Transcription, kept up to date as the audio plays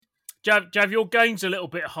Jav, your gain's a little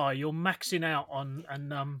bit high. You're maxing out on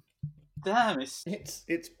Damn, it's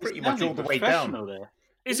pretty much all the way down. There.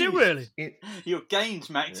 Is it really? Your gain's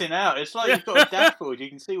maxing out. It's like you've got a dashboard. You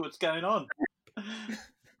can see what's going on.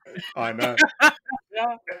 I know.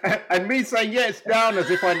 And me saying, yeah, it's down as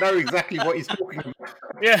if I know exactly what he's talking about.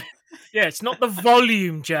 Yeah, it's not the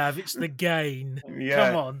volume, Jav, it's the gain. Yeah.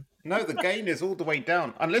 Come on. No, the gain is all the way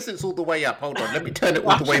down. Unless it's all the way up. Hold on, let me turn it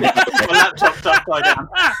all the way down. My laptop's upside down.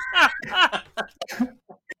 How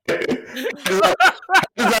does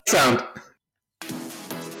that sound?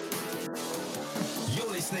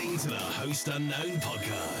 You're listening to the Host Unknown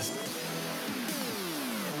podcast.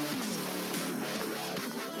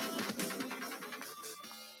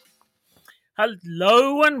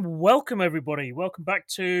 Hello and welcome, everybody. Welcome back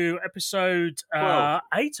to episode 8,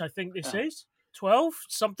 I think this is. 12,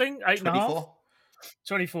 something, 8.5.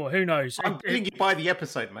 24, who knows? I'm billing you by the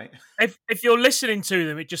episode, mate. If you're listening to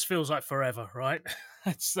them, it just feels like forever, right?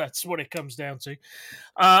 That's what it comes down to.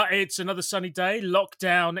 It's another sunny day.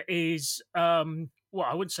 Lockdown is, well,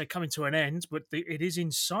 I wouldn't say coming to an end, but it is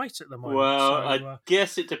in sight at the moment. Well, I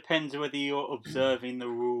guess it depends whether you're observing the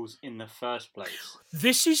rules in the first place.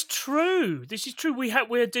 This is true.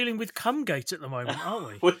 We're dealing with Cumgate at the moment,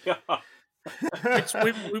 aren't we? We are.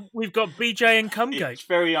 We've got BJ and Cumgate. It's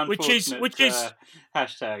very unfortunate. Which is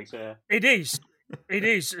hashtags. Yeah. It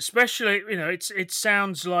is, especially it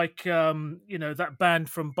sounds like that band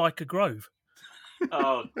from Biker Grove.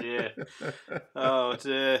 Oh dear.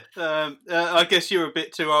 I guess you were a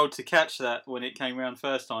bit too old to catch that when it came around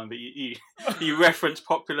first time, but you referenced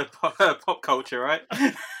popular pop culture, right?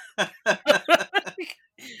 I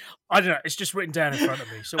don't know. It's just written down in front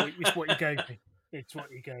of me, so it's what you gave me. It's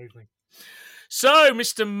what you gave me. So,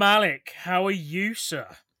 Mr. Malik, how are you,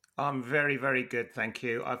 sir? I'm very, very good, thank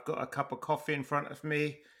you. I've got a cup of coffee in front of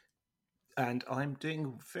me, and I'm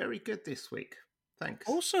doing very good this week. Thanks.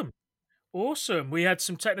 Awesome. We had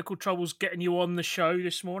some technical troubles getting you on the show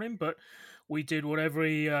this morning, but we did what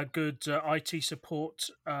every good IT support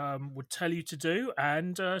would tell you to do,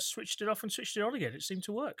 and switched it off and switched it on again. It seemed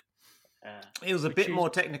to work. It was a bit more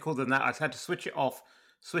technical than that. I had to switch it off,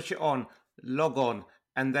 switch it on, log on,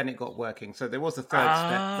 and then it got working. So there was a third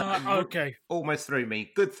step that almost threw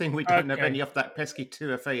me. Good thing we don't have any of that pesky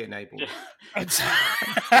 2FA enabled.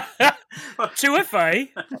 2FA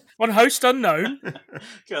on Host Unknown?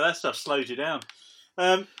 God, that stuff slows you down.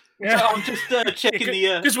 So I'm just checking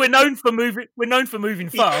because we're known for moving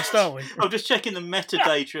fast, aren't we? I'm just checking the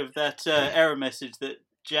metadata of that error message that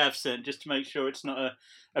Jav sent, just to make sure it's not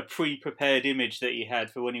a pre-prepared image that he had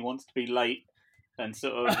for when he wants to be late and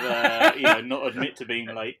sort of not admit to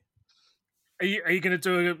being late. Are you going to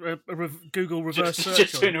do a Google reverse search?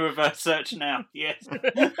 Just doing a reverse search now. Yes.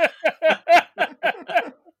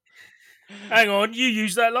 Hang on, you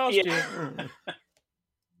used that last year.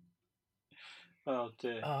 Oh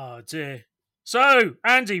dear. So,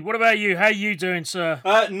 Andy, what about you? How are you doing, sir?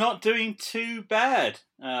 Not doing too bad.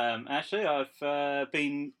 Actually, I've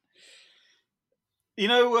been.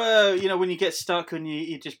 When you get stuck and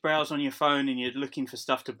you just browse on your phone and you're looking for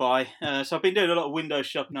stuff to buy. So I've been doing a lot of window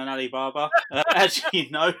shopping on Alibaba, as you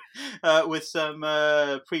know, with some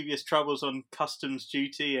previous troubles on customs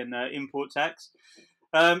duty and import tax.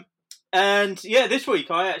 And yeah, this week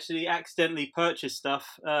I actually accidentally purchased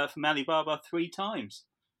stuff from Alibaba 3 times.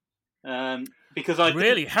 Because I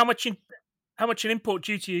really how much in import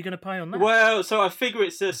duty are you going to pay on that? Well, so I figure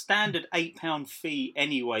it's a standard £8 fee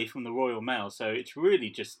anyway from the Royal Mail, so it's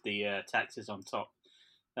really just the taxes on top.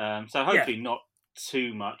 So hopefully not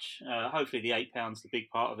too much. Hopefully the £8 is the big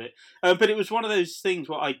part of it. But it was one of those things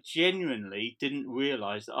where I genuinely didn't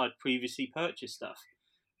realise that I'd previously purchased stuff.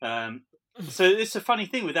 So it's a funny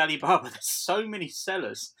thing with Alibaba. There's so many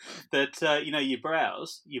sellers that you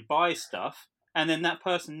browse, you buy stuff, and then that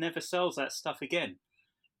person never sells that stuff again.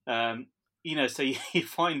 So you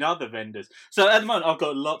find other vendors. So at the moment, I've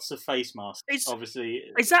got lots of face masks. Obviously,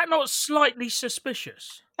 is that not slightly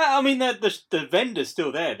suspicious? I mean, the vendor's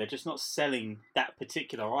still there. They're just not selling that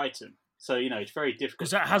particular item. So, it's very difficult.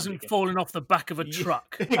 Because that hasn't fallen off the back of a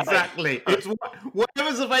truck. Exactly. It's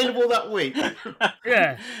whatever's available that week.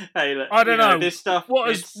 Yeah. Hey, look, I don't know. This stuff. What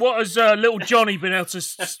has little Johnny been able to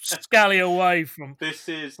scally away from? This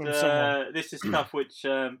is stuff which,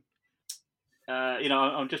 I'm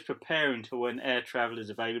just preparing for when air travel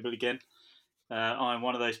is available again. I'm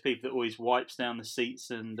one of those people that always wipes down the seats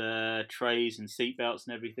and trays and seatbelts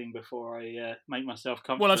and everything before I make myself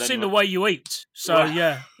comfortable. Well, I've seen the way you eat, so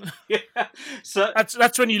yeah. Yeah. So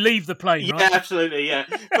that's when you leave the plane, right? Yeah, absolutely, yeah.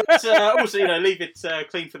 But also, leave it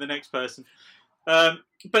clean for the next person.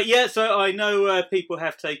 But yeah, so I know people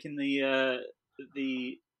have taken the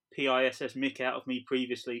PISS Mick out of me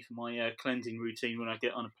previously for my cleansing routine when I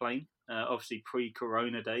get on a plane, obviously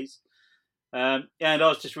pre-corona days. And I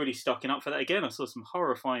was just really stocking up for that again. I saw some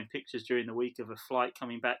horrifying pictures during the week of a flight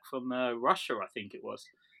coming back from Russia, I think it was.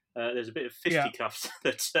 There's a bit of fisticuffs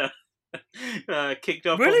that kicked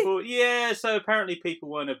off. Really? On board. Yeah, so apparently people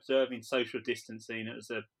weren't observing social distancing. It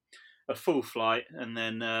was a full flight, and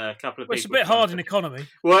then a couple of people... It's a bit hard in economy.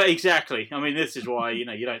 Well, exactly. I mean, this is why,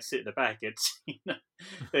 you don't sit at the back. It's,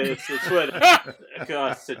 it's where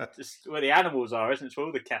it's where the animals are, isn't it? It's where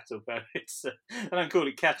all the cattle go. I don't call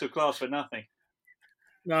it cattle class for nothing.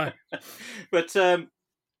 No. But I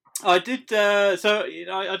did... I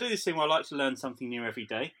do this thing where I like to learn something new every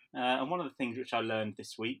day. And one of the things which I learned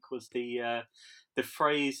this week was the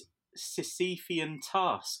phrase Sisyphean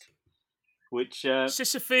task. Which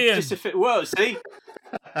Sisyphean. Well, see,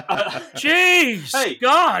 jeez, hey,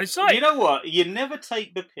 God, it's like, you know what? You never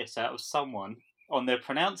take the piss out of someone on their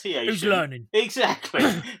pronunciation. Who's learning? Exactly,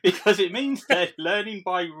 because it means they're learning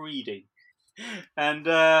by reading. And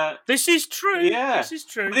this is true. Yeah, this is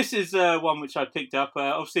true. This is one which I picked up,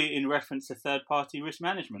 obviously in reference to third-party risk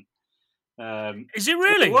management. Is it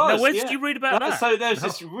really? It was, now, where did you read about that? So there's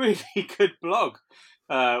this really good blog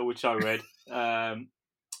which I read.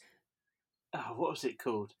 What was it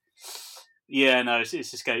called? Yeah, no, it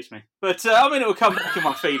escapes me. But I mean, it will come back in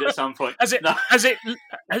my feed at some point. Have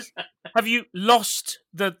you lost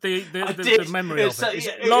the memory of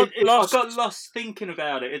it? I got lost thinking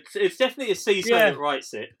about it. It's definitely a CISO that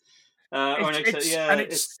writes it. And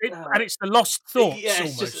it's the lost thoughts. Yeah,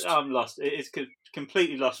 almost. it's just I'm lost. It's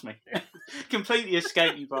completely lost me. Completely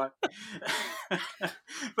escaped me by.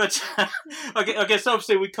 But I guess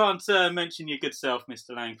obviously we can't mention your good self,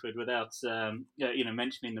 Mr. Langford, without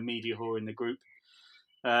mentioning the media whore in the group.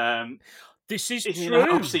 This is true.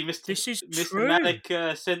 Obviously, Mr. Malik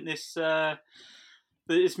sent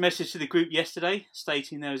this message to the group yesterday,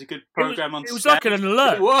 stating there was a good program on. It was like an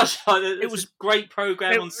alert. It was. It was a great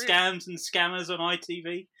program on scams and scammers on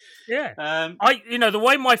ITV. Yeah. The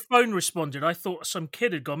way my phone responded, I thought some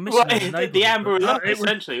kid had gone missing. The Amber Alert,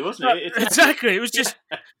 essentially, wasn't it? Exactly. It was just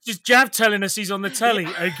Jav telling us he's on the telly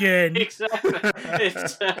again. Exactly.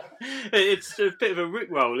 It's a bit of a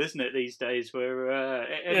rickroll, isn't it, these days, where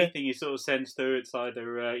anything he sort of sends through, it's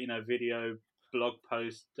either video, blog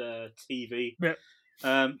post, TV. Yeah.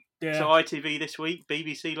 So ITV this week,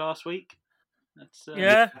 BBC last week. That's,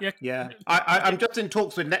 yeah. I'm just in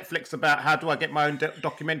talks with Netflix about how do I get my own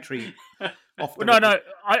documentary off. No.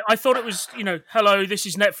 I thought it was hello, this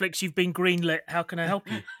is Netflix. You've been greenlit. How can I help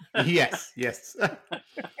you? Yes.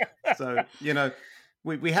 So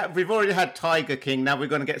we've already had Tiger King. Now we're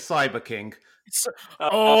going to get Cyber King.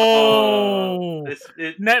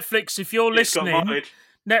 Netflix, if you're listening,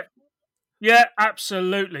 yeah,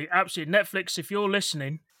 absolutely. Netflix, if you're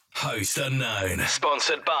listening. Host Unknown,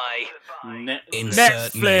 sponsored by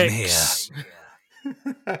Insert Netflix. Name here.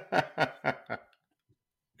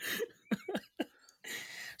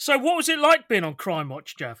 So, what was it like being on Crime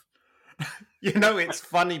Watch, Jav? It's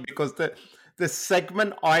funny because the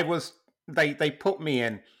segment they put me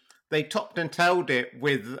in, they topped and tailed it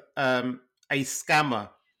with a scammer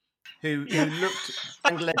who looked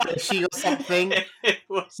Bangladeshi or something.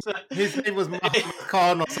 His name was Mahmoud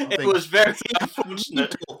Khan or something. It was very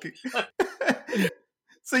unfortunate.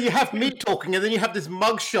 So you have me talking, and then you have this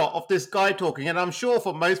mugshot of this guy talking, and I'm sure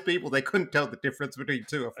for most people they couldn't tell the difference between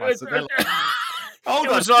two of us. So they're like, "Oh,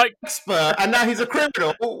 that's like expert," and now he's a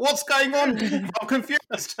criminal. What's going on? I'm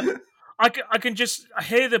confused. I can just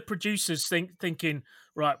hear the producers thinking,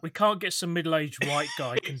 right, we can't get some middle-aged white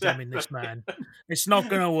guy condemning this man. It's not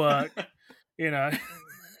going to work,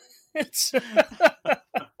 It's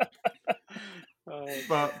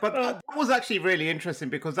but that was actually really interesting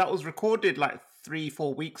because that was recorded like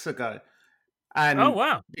 3-4 weeks ago, and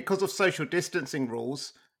because of social distancing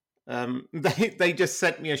rules, they just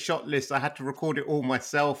sent me a shot list. I had to record it all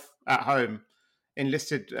myself at home.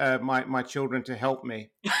 Enlisted my children to help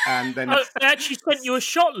me, and then they actually sent you a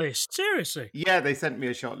shot list. Seriously? Yeah, they sent me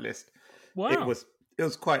a shot list. Wow, it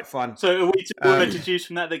was quite fun. So, are we to deduce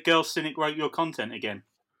from that Girl Cynic wrote your content again?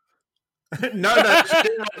 No, she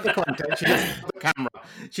didn't write the content. She just wrote the camera.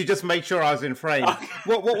 She just made sure I was in frame.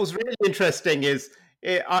 What was really interesting is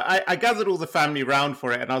I gathered all the family round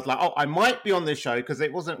for it, and I was like, "Oh, I might be on this show," because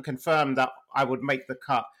it wasn't confirmed that I would make the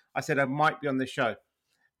cut. I said I might be on the show.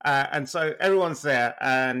 And so everyone's there,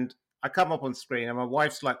 and I come up on screen, and my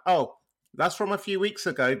wife's like, "Oh, that's from a few weeks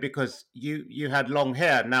ago because you had long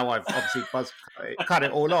hair. Now I've obviously cut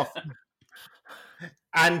it all off."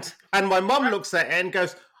 And my mum looks at it and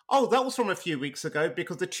goes, "Oh, that was from a few weeks ago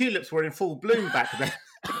because the tulips were in full bloom back then."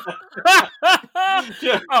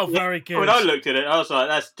 Oh, very good. When I looked at it, I was like,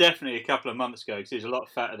 that's definitely a couple of months ago, because he's a lot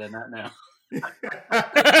fatter than that now.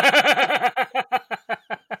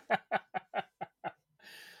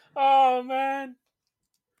 Oh, man.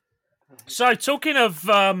 So, talking of,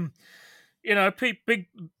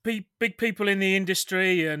 big people in the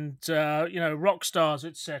industry and, rock stars,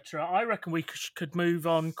 etc., I reckon we could move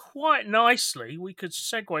on quite nicely. We could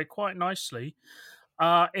segue quite nicely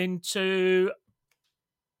into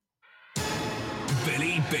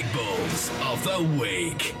Billy Big Balls of the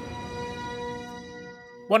Week.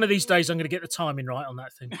 One of these days, I'm going to get the timing right on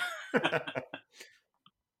that thing.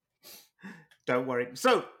 Don't worry.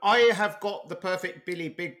 So I have got the perfect Billy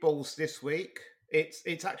Big Balls this week.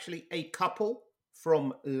 It's actually a couple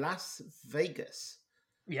from Las Vegas.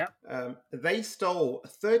 Yeah. They stole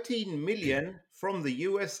 13 million from the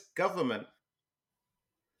US government.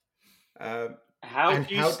 How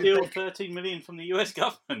do you steal 13 million from the US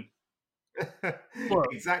government? Well,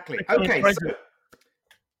 exactly. Okay, so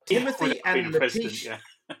Timothy and Letitia.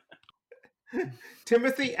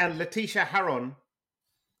 Timothy and Letitia Harron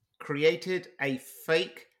created a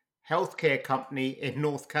fake healthcare company in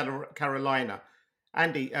North Carolina.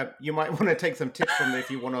 Andy, you might want to take some tips from this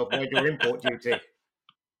if you want to avoid your import duty.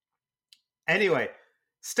 Anyway,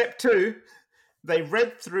 step 2, they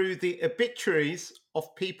read through the obituaries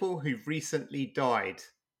of people who've recently died.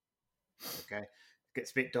 Okay,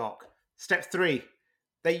 gets a bit dark. Step 3,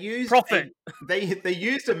 they used they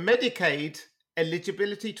used a Medicaid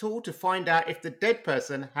eligibility tool to find out if the dead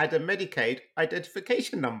person had a Medicaid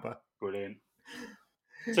identification number. Brilliant.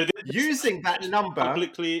 So using that number,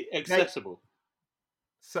 publicly accessible.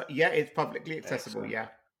 It's publicly accessible. Excellent. Yeah.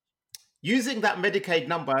 Using that Medicaid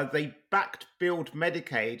number, they backed-billed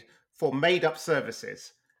Medicaid for made-up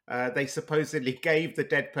services. They supposedly gave the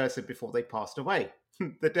dead person before they passed away.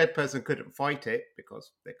 The dead person couldn't fight it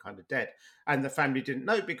because they're kind of dead. And the family didn't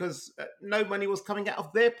know because no money was coming out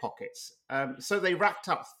of their pockets. So they racked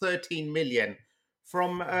up 13 million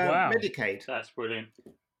from Medicaid. That's brilliant.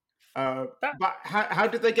 But how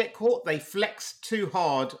did they get caught? They flexed too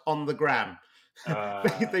hard on the gram.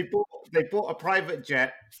 They bought a private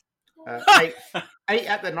jet, ate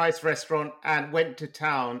at the nice restaurant, and went to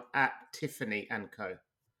town at Tiffany & Co.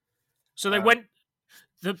 So they went...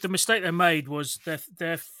 The mistake they made was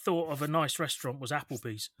their thought of a nice restaurant was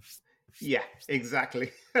Applebee's. Yeah,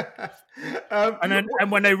 exactly. And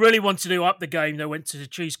when they really wanted to up the game, they went to the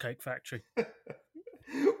Cheesecake Factory.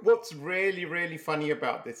 What's really, really funny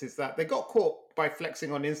about this is that they got caught by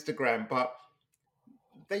flexing on Instagram, but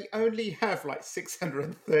they only have like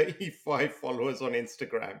 635 followers on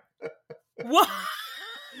Instagram. What?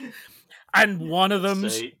 And one of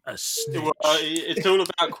them's a snitch. Well, it's all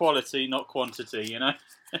about quality, not quantity, you know?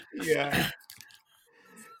 Yeah.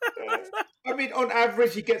 I mean, on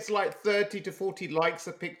average, he gets like 30 to 40 likes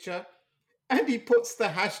a picture, and he puts the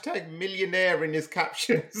hashtag millionaire in his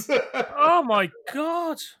captions. Oh my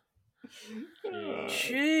God.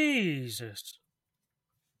 Jesus.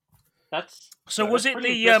 Was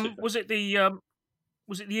it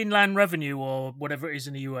the Inland Revenue or whatever it is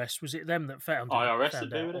in the US? Was it them that found IRS found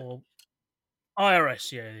to do out, with it? or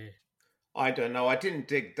IRS, yeah. I don't know. I didn't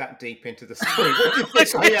dig that deep into the story. What do you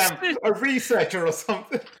think I am? A researcher or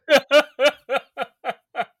something?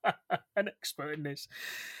 An expert in this.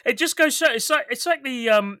 It just goes so it's like the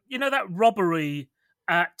that robbery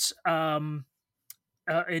at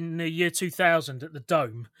in the year 2000 at the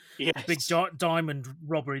Dome. Yes. The big diamond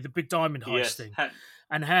robbery, the big diamond heist thing.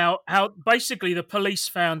 And how basically the police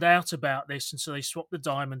found out about this, and so they swapped the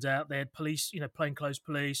diamonds out. They had police, plainclothes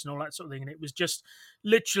police and all that sort of thing. And it was just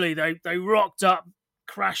literally they rocked up,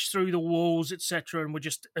 crashed through the walls, etc., and were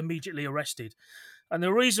just immediately arrested. And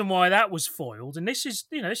the reason why that was foiled, and this is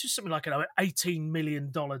something like an $18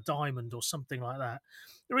 million diamond or something like that.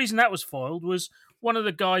 The reason that was foiled was one of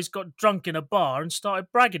the guys got drunk in a bar and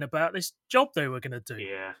started bragging about this job they were going to do.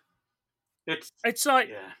 Yeah, it's like.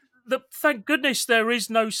 Yeah. Thank goodness there is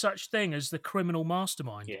no such thing as the criminal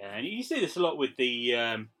mastermind. Yeah, and you see this a lot with the,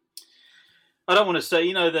 I don't want to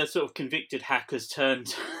say, the sort of convicted hackers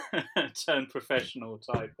turned professional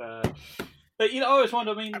type. But, I always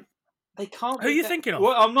wonder, they can't... Who are you thinking of?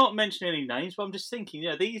 Well, I'm not mentioning any names, but I'm just thinking,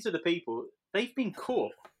 these are the people, they've been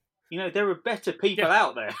caught. There are better people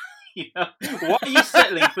out there. Why are you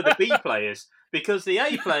settling for the B players? Because the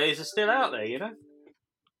A players are still out there,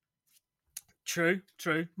 True.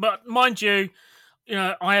 But mind you,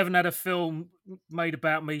 I haven't had a film made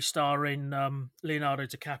about me starring Leonardo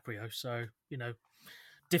DiCaprio, so,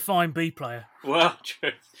 define B player. Well,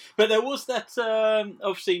 true. But there was that,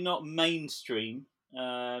 obviously not mainstream,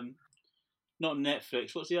 not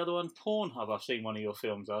Netflix. What's the other one? Pornhub. I've seen one of your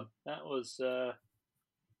films on. That was.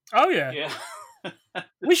 Oh yeah. Yeah.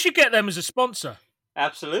 We should get them as a sponsor.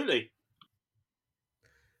 Absolutely.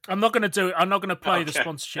 I'm not going to do it. I'm not going to play the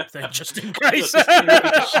sponsorship thing just in case.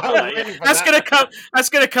 That's going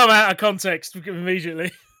to come out of context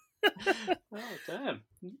immediately. Oh damn!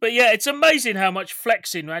 But yeah, it's amazing how much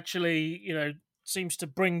flexing actually, seems to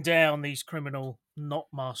bring down these criminal not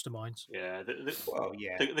masterminds. Yeah,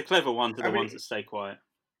 the clever ones are the ones that stay quiet.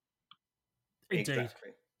 Indeed.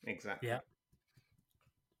 Exactly. Yeah.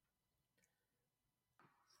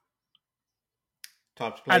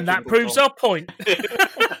 And that proves our point.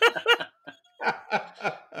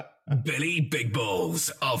 Billy Big Balls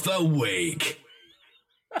of the Week.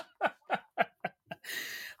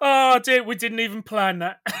 Oh dear, we didn't even plan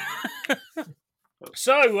that.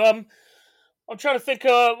 So, I'm trying to think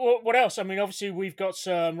what else. I mean, obviously we've got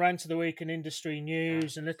some rant of the week and industry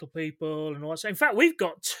news and little people and all that. In fact, we've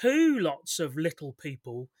got 2 lots of little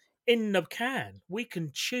people in the can. We can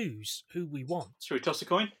choose who we want. Shall we toss a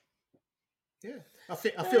coin? Yeah. I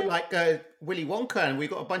feel like Willy Wonka, and we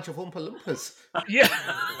got a bunch of Oompa Loompas. Yeah,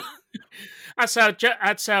 that's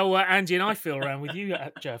how Andy and I feel around with you,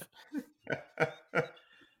 Jeff.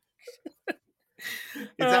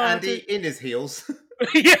 Is that Andy in his heels?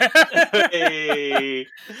 Yeah. Hey,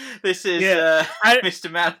 this is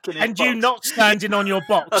Mr. Malkin. And you not standing on your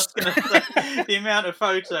box. The amount of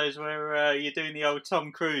photos where you're doing the old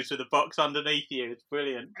Tom Cruise with a box underneath you, it's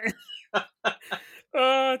brilliant.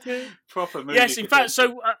 Oh, dear. Proper movie. Yes, in fact,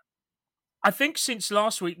 so I think since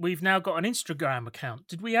last week we've now got an Instagram account.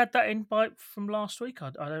 Did we add that in from last week? I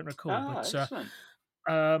don't recall. Excellent.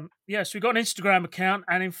 So we've got an Instagram account,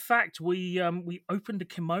 and in fact, we opened a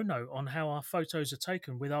kimono on how our photos are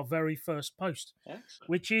taken with our very first post,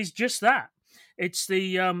 which is just that. It's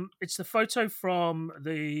the photo from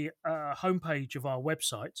the homepage of our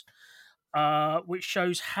website, which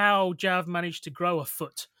shows how Jav managed to grow a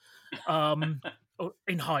foot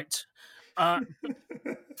in height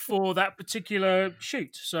for that particular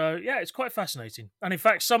shoot. So yeah, it's quite fascinating. And in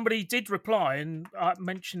fact, somebody did reply and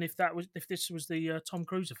mention if this was the Tom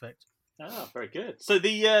Cruise effect. Oh, very good. So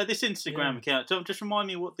the this Instagram account, Tom, just remind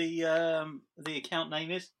me what the account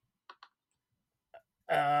name is.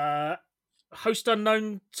 Host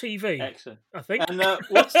Unknown TV. Excellent. I think. And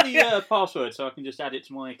what's the password, so I can just add it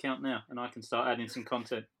to my account now, and I can start adding some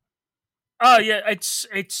content. Oh yeah, it's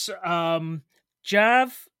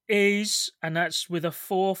Jav is, and that's with a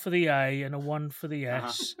 4 for the A and a 1 for the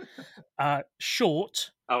S. Short.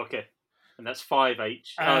 Oh, okay. And that's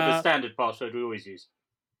 5H. The standard password we always use.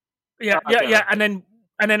 Yeah, yeah, and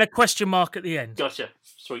then a question mark at the end. Gotcha.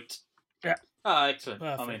 Sweet. Yeah. Oh, excellent.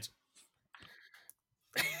 Perfect.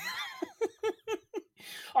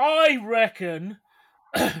 I'm in. I reckon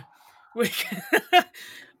we can...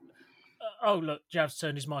 Oh, look, Jav's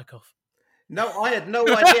turned his mic off. No, I had no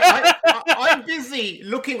idea. I'm busy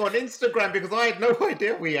looking on Instagram because I had no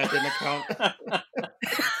idea we had an account.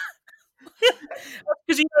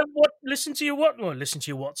 Because you know what? Listen to your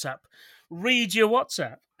WhatsApp. Read your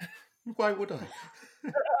WhatsApp. Why would I?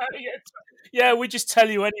 Yeah, we just tell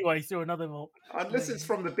you anyway through another one. Unless it's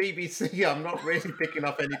from the BBC, I'm not really picking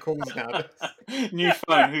up any calls now. New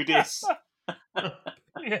phone, who dis?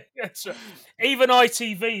 Yeah, that's right. Even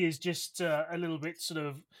ITV is just a little bit sort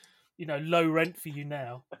of, low rent for you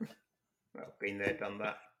now. I've been there, done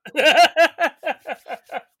that.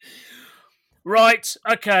 Right,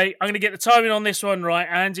 okay. I'm going to get the timing on this one right.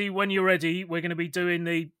 Andy, when you're ready, we're going to be doing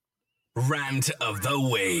the... Rant of the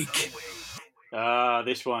Week.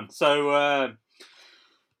 This one. So,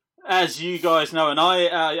 as you guys know, and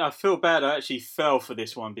I feel bad I actually fell for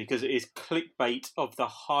this one because it is clickbait of the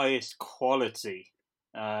highest quality.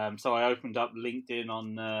 So I opened up LinkedIn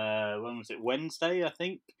on, when was it, Wednesday, I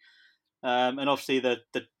think? And obviously the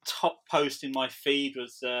top post in my feed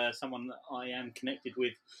was someone that I am connected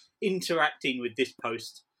with interacting with this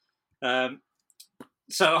post. So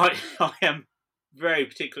I am very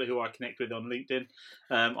particular who I connect with on LinkedIn.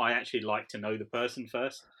 I actually like to know the person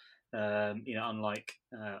first. Unlike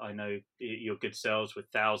I know your good selves with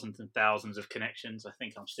thousands and thousands of connections. I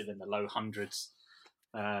think I'm still in the low hundreds.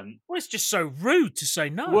 Well, it's just so rude to say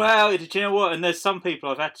no. Well, do you know what? And there's some people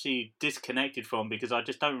I've actually disconnected from because I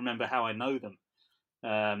just don't remember how I know them.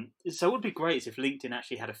 So it would be great if LinkedIn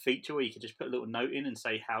actually had a feature where you could just put a little note in and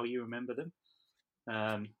say how you remember them.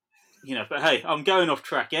 But hey, I'm going off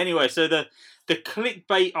track. Anyway, so the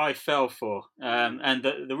clickbait I fell for, and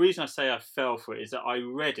the reason I say I fell for it is that I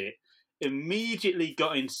read it, immediately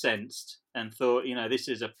got incensed, and thought, this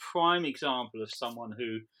is a prime example of someone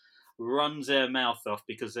who runs their mouth off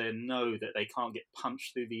because they know that they can't get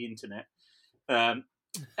punched through the internet. And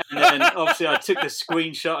then obviously I took the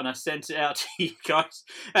screenshot and I sent it out to you guys.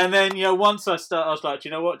 And then, once I was like,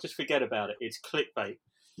 you know what? Just forget about it. It's clickbait.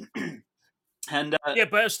 And yeah,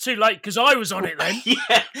 but it's too late because I was on it then.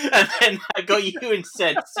 Yeah, and then I got you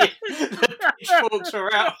incensed. The pitchforks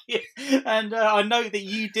were out, and I know that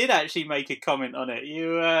you did actually make a comment on it.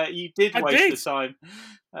 You did waste the time.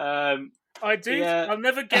 I did. Yeah. I'll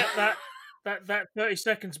never get that 30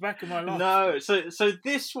 seconds back in my life. No, so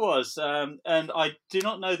this was, and I do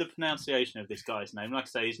not know the pronunciation of this guy's name. Like I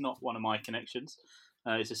say, he's not one of my connections.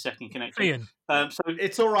 It's a second connection. Ian. So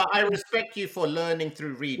it's all right. I respect you for learning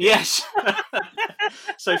through reading. Yes.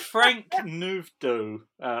 So Frank Nouvdo,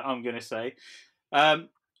 I'm going to say. Not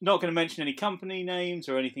going to mention any company names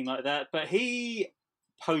or anything like that, but he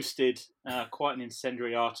posted quite an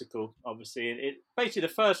incendiary article, obviously. It basically, the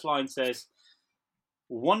first line says,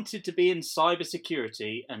 wanted to be in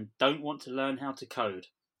cybersecurity and don't want to learn how to code.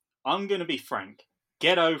 I'm going to be frank.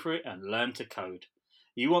 Get over it and learn to code.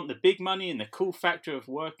 You want the big money and the cool factor of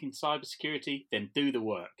work in cybersecurity? Then do the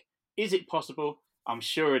work. Is it possible? I'm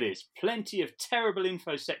sure it is. Plenty of terrible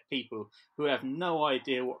InfoSec people who have no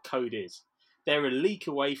idea what code is. They're a leak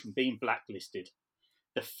away from being blacklisted.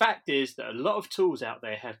 The fact is that a lot of tools out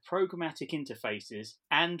there have programmatic interfaces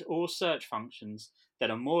and or search functions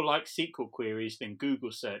that are more like SQL queries than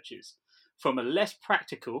Google searches. From a less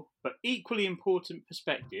practical but equally important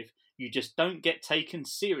perspective, you just don't get taken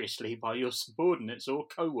seriously by your subordinates or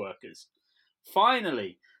co-workers.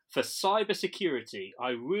 Finally, for cybersecurity, I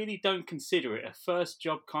really don't consider it a first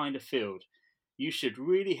job kind of field. You should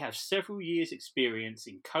really have several years' experience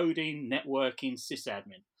in coding, networking,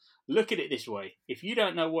 sysadmin. Look at it this way. If you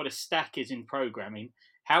don't know what a stack is in programming,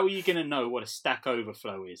 how are you going to know what a Stack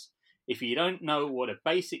Overflow is? If you don't know what a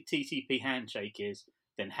basic TCP handshake is,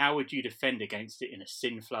 then how would you defend against it in a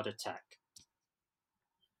SYN flood attack?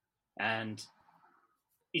 And,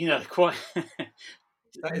 quite...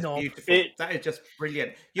 That is beautiful. That is just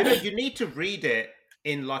brilliant. You need to read it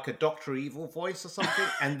in like a Dr. Evil voice or something,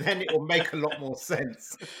 and then it will make a lot more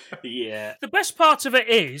sense. Yeah. The best part of it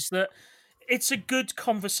is that it's a good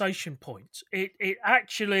conversation point. It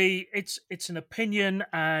actually it's an opinion,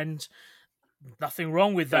 and nothing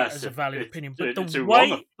wrong with that as a valid opinion. But the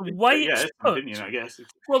way it's put, opinion, I guess.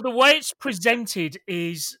 Well, the way it's presented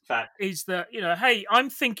is that hey, I'm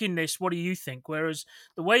thinking this. What do you think? Whereas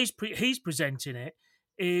the way he's presenting it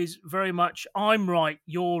is very much, I'm right,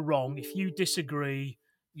 you're wrong. If you disagree,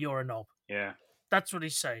 you're a knob. Yeah, that's what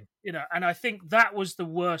he's saying. And I think that was the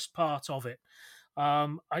worst part of it. I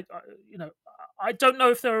don't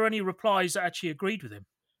know if there are any replies that actually agreed with him.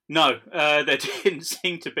 No, there didn't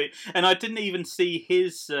seem to be, and I didn't even see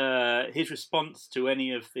his response to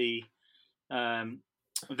any of the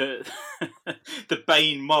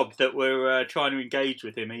Bane mob that were trying to engage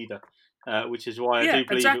with him either, which is why I do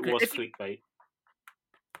believe it was clickbait.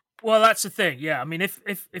 Well, that's the thing. Yeah, I mean, if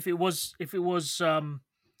it was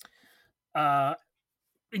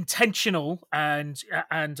intentional and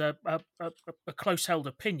a close held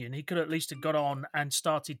opinion, he could at least have got on and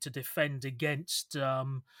started to defend against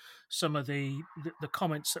some of the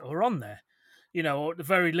comments that were on there, or at the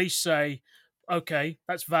very least say, okay,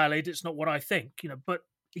 that's valid, it's not what I think, but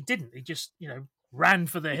he didn't. He just ran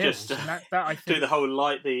for the hills. And that I think, do the whole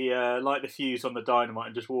light the fuse on the dynamite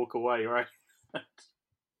and just walk away, right?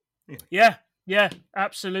 Yeah,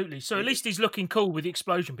 absolutely. So at least he's looking cool with the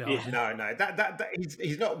explosion behind him. No, that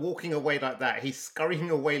he's not walking away like that. He's scurrying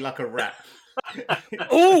away like a rat.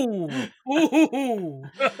 Ooh. Well,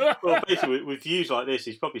 basically, with views like this,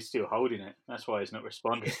 he's probably still holding it. That's why he's not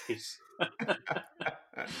responding.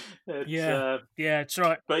 Yeah, that's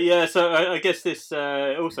right. But yeah, so I guess this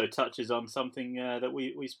also touches on something that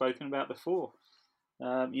we've spoken about before.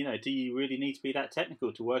 Do you really need to be that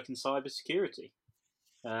technical to work in cybersecurity?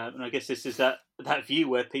 And I guess this is that view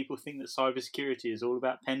where people think that cybersecurity is all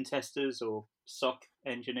about pen testers or SOC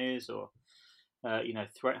engineers or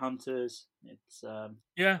threat hunters. It's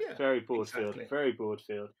very broad field. Very broad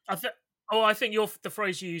field. I think the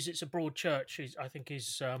phrase you use, it's a broad church, I think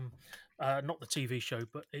is not the TV show,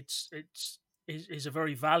 but it's a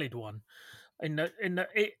very valid one. In that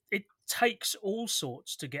it takes all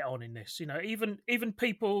sorts to get on in this. Even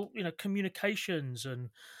people, communications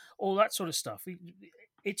and all that sort of stuff.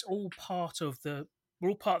 It's all we're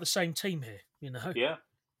all part of the same team here, Yeah.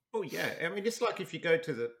 Oh yeah. I mean, it's like if you go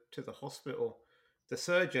to the hospital, the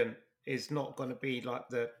surgeon is not going to be like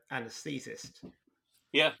the anaesthetist.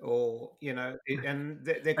 Yeah. Or and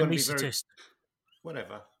they're going to be very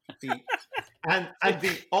whatever. And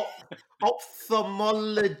the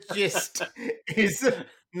ophthalmologist is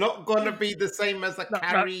not going to be the same as a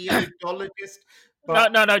cardiologist.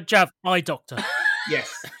 No, Jav, eye doctor.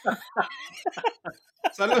 Yes.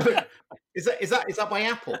 So look, is that by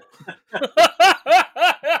Apple?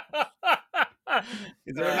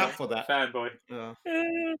 Is there an app for that? Fanboy.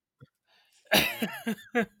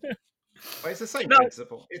 But it's the same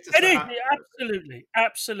principle. It's the same.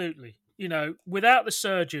 Absolutely. Without the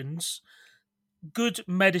surgeons, good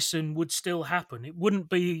medicine would still happen. It wouldn't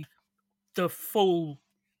be the full,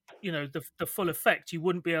 the full effect. You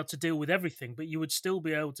wouldn't be able to deal with everything, but you would still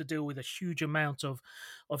be able to deal with a huge amount of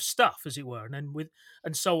stuff, as it were, and then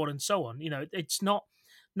and so on and so on. It's not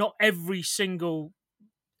every single.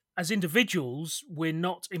 As individuals, we're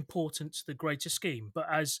not important to the greater scheme, but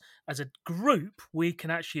as a group, we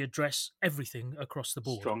can actually address everything across the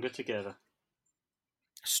board. Stronger together.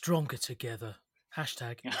 Stronger together.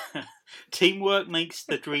 Hashtag. Teamwork makes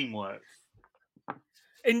the dream work.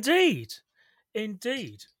 Indeed.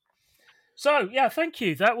 So yeah, thank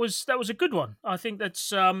you. That was a good one. I think that's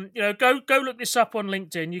go look this up on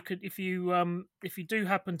LinkedIn. You could if you do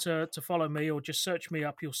happen to follow me or just search me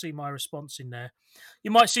up, you'll see my response in there.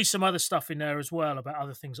 You might see some other stuff in there as well about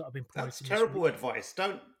other things that I've been promoting. That's terrible advice.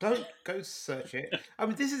 Don't go search it. I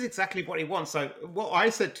mean, this is exactly what he wants. So what I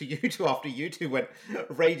said to you two after you two went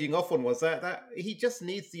raging off on was that he just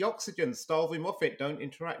needs the oxygen. Starve him off it. Don't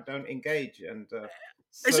interact. Don't engage. And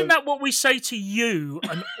isn't that what we say to you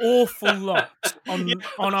an awful lot on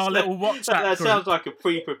our little WhatsApp That group? sounds like a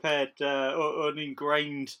pre-prepared or an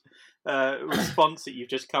ingrained response that you've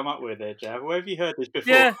just come up with there, Jav. Where have you heard this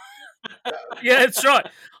before? Yeah, that's right.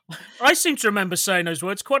 I seem to remember saying those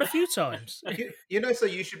words quite a few times. So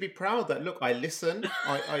you should be proud that, look, I listen,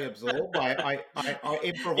 I absorb, I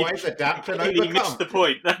improvise, adapt, and overcome. You missed the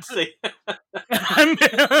point, that's it.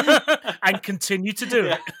 And continue to do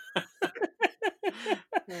it.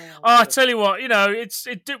 I tell you what,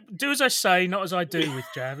 do as I say, not as I do with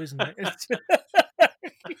Jav, isn't it?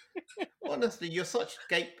 Honestly, you're such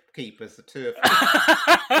gatekeepers, the two of you.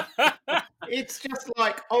 It's just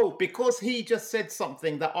like, because he just said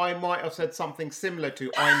something that I might have said something similar to,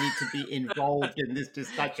 I need to be involved in this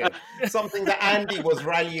discussion. Something that Andy was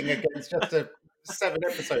rallying against just 7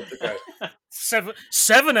 episodes ago.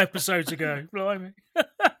 Seven episodes ago, blimey.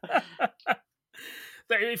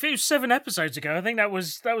 If it was 7 episodes ago, I think that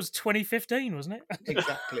was 2015, wasn't it?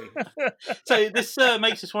 Exactly. So this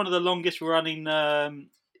makes us one of the longest running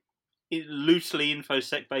loosely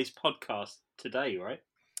InfoSec-based podcasts today, right?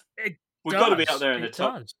 We've got to be out there in the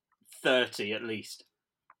top 30 at least.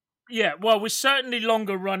 Yeah, well, we're certainly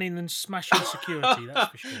longer running than Smashing Security,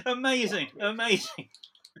 that's for sure. Amazing.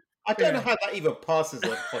 I don't know how that even passes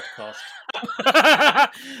on a podcast.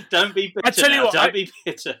 Don't be bitter. I tell you what, don't be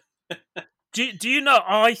bitter. Do you know?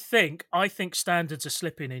 I think standards are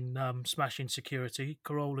slipping in Smashing Security.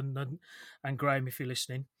 Carole and Graham, if you're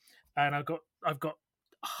listening, and I've got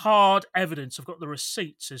hard evidence. I've got the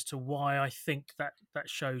receipts as to why I think that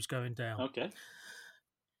show's going down. Okay.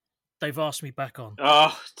 They've asked me back on.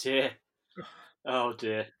 Oh dear.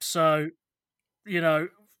 So,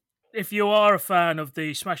 if you are a fan of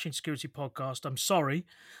the Smashing Security podcast, I'm sorry.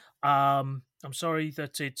 I'm sorry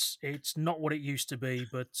that it's not what it used to be,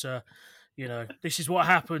 but this is what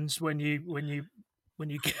happens when you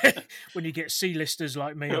get C-listers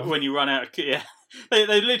like me. When you run out of they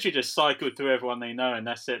literally just cycled through everyone they know, and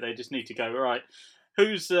that's it. They just need to go right.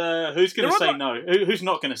 Who's going to say no? Who's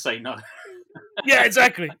not going to say no? Yeah,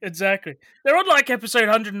 exactly. They're on like episode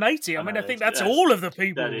 180. I mean, I think that's all of the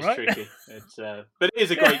people. That is right? tricky. But it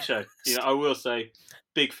is a great show. I will say,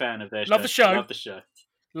 big fan of their show. Love the show.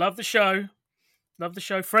 Love the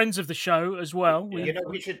show. Friends of the show as well.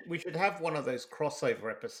 We should have one of those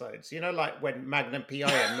crossover episodes. Like when Magnum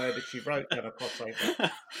PI and Murder She Wrote done a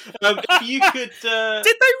crossover. If you could,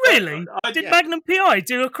 did they really? Did Magnum PI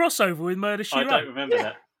do a crossover with Murder She Wrote? I don't remember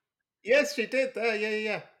that. Yes, she did.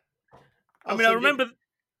 Yeah. I remember.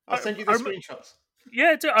 I'll send you the screenshots.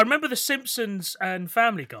 Yeah, I remember The Simpsons and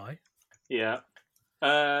Family Guy. Yeah.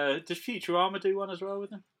 Does Futurama do one as well with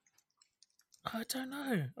them? I don't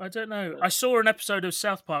know. I saw an episode of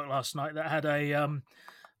South Park last night that had an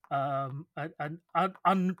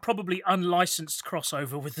probably unlicensed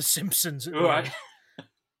crossover with The Simpsons. Right.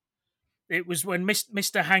 It was when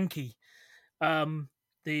Mr. Hankey,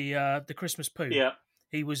 the Christmas poo. Yeah.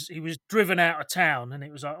 He was driven out of town, and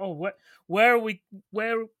it was like, where are we?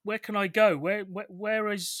 Where can I go? Where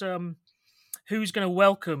is who's going to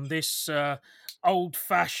welcome this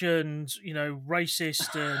old-fashioned,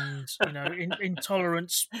 racist and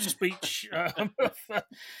intolerant speech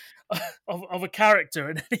of a character?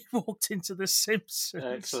 And then he walked into The Simpsons.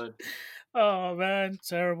 Excellent. Oh man,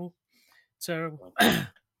 terrible.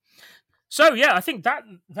 So yeah, I think that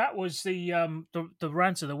was the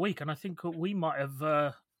rant of the week, and I think we might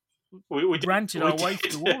have we ranted our way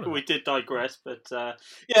through all of it. We did digress, but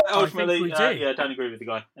yeah, ultimately, yeah, I don't agree with the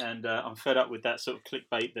guy, and I'm fed up with that sort of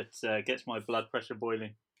clickbait that gets my blood pressure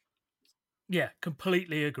boiling. Yeah,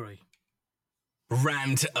 completely agree.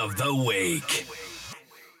 Rant of the week.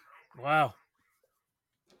 Wow.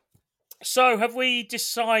 So, have we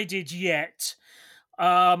decided yet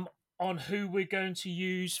on who we're going to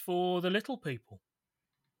use for the little people?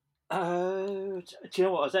 Do you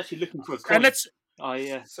know what? I was actually looking for a coin. And let's.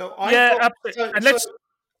 Because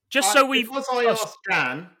I asked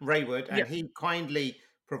Dan Raywood and he kindly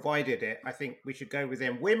provided it, I think we should go with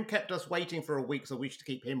him. Wim kept us waiting for a week, so we should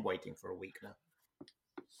keep him waiting for a week now.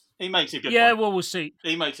 He makes a good point. Yeah, well, we'll see.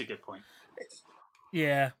 He makes a good point.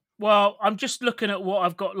 Yeah. Well, I'm just looking at what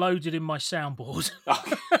I've got loaded in my soundboard.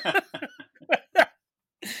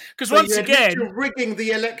 Because once again, you're rigging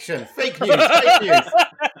the election. Fake news. Fake news.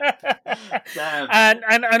 Damn.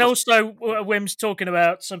 And also Wim's talking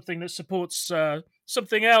about something that supports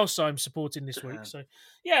something else I'm supporting this week. So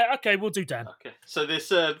yeah, okay, we'll do Dan. Okay. So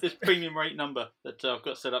this premium rate number that I've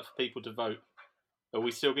got set up for people to vote, are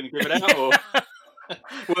we still going to give it out, or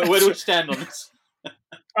where do we stand on this?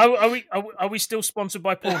 Are we still sponsored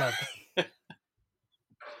by Pornhub?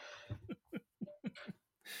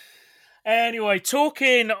 Anyway,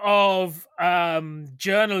 talking of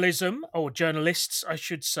journalism, or journalists, I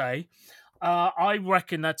should say, I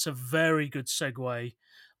reckon that's a very good segue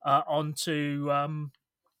onto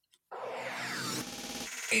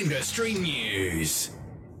industry news.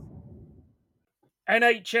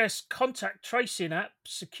 NHS contact tracing app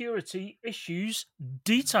security issues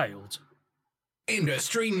detailed.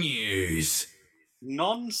 Industry news.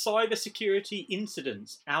 Non-cybersecurity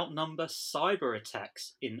incidents outnumber cyber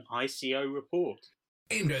attacks in ICO report.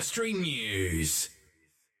 Industry news.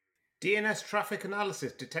 DNS traffic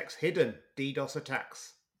analysis detects hidden DDoS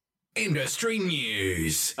attacks. Industry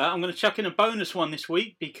news. I'm going to chuck in a bonus one this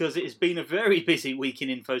week because it has been a very busy week in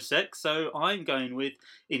InfoSec, so I'm going with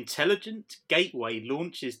Intelligent Gateway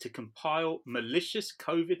launches to compile malicious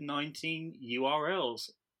COVID-19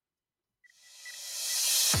 URLs.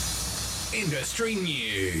 Industry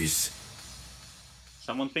news.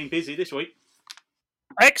 Someone's been busy this week.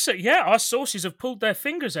 Excellent. Yeah, our sources have pulled their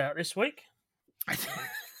fingers out this week.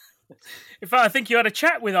 In fact, I think you had a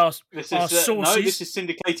chat with our sources. No, this is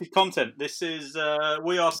syndicated content. This is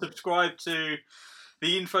we are subscribed to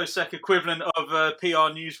the InfoSec equivalent of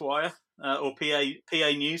PR Newswire or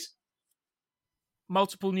PA News.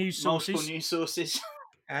 Multiple news sources.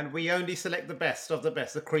 And we only select the best of the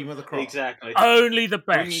best, the cream of the crop. Exactly. Only the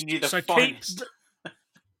best. So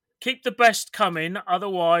keep the best coming.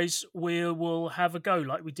 Otherwise, we will have a go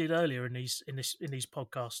like we did earlier in these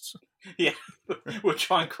podcasts. Yeah, we'll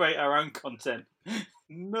try and create our own content.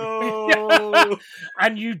 No,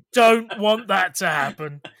 and you don't want that to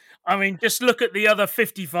happen. I mean, just look at the other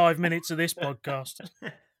 55 minutes of this podcast.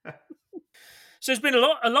 So there's been a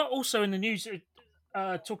lot also in the news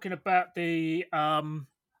talking about the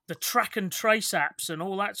track and trace apps and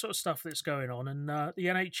all that sort of stuff that's going on, and the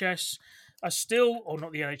NHS are still, or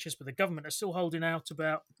not the NHS, but the government are still holding out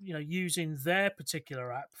about using their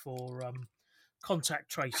particular app for contact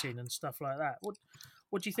tracing and stuff like that.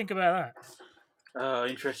 What do you think about that?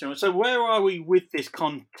 Interesting. So where are we with this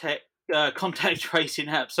contact tracing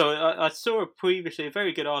app? So I saw previously a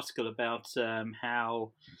very good article about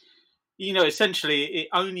how essentially it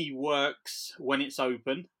only works when it's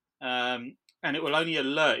open. And it will only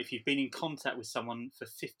alert if you've been in contact with someone for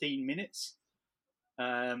 15 minutes.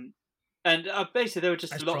 And basically there were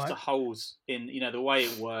just lots of holes in, the way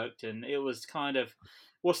it worked. And it was kind of,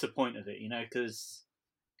 what's the point of it, because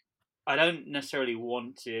I don't necessarily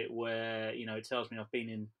want it where, it tells me I've been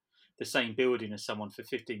in the same building as someone for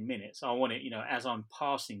 15 minutes. I want it, as I'm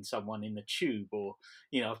passing someone in the tube or,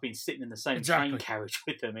 I've been sitting in the same train carriage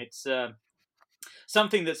with them. It's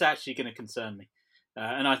something that's actually going to concern me.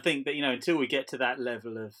 And I think that, until we get to that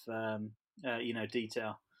level of,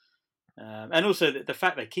 detail, and also the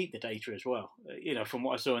fact they keep the data as well, from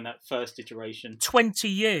what I saw in that first iteration. 20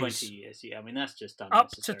 years. 20 years, yeah. I mean, that's just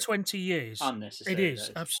unnecessary. Up to 20 years. Unnecessary. It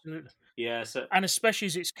is, absolutely. Yeah. And especially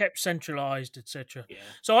as it's kept centralised, etc. Yeah.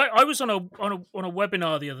 So I was on a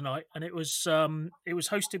webinar the other night, and it was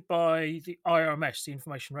hosted by the IRMS, the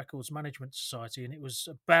Information Records Management Society, and it was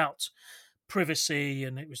about privacy,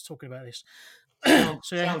 and it was talking about this.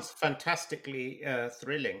 Sounds fantastically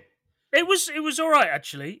thrilling. It was all right,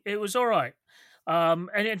 actually. It was all right, and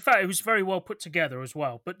in fact, it was very well put together as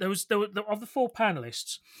well. But there were of the four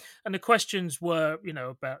panelists, and the questions were,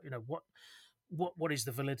 about what is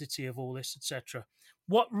the validity of all this, etc.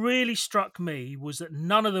 What really struck me was that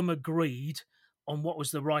none of them agreed on what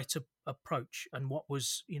was the right approach and what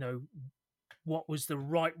was the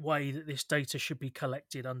right way that this data should be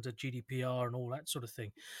collected under GDPR and all that sort of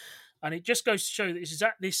thing. And it just goes to show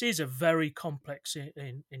that this is a very complex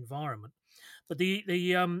environment. But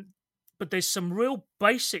but there's some real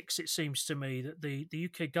basics, it seems to me, that the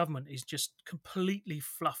UK government is just completely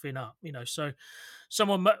fluffing up. So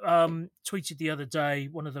someone tweeted the other day,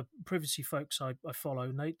 one of the privacy folks I follow,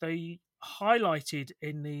 and they highlighted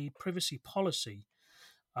in the privacy policy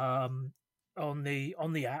on the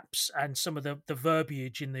apps and some of the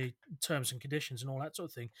verbiage in the terms and conditions and all that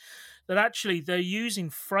sort of thing, that actually they're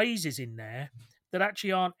using phrases in there that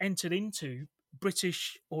actually aren't entered into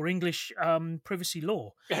British or English privacy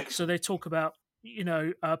law. So they talk about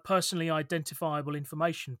personally identifiable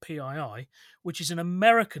information, PII, which is an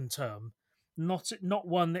American term, not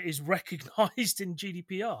one that is recognised in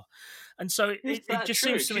GDPR. And so it just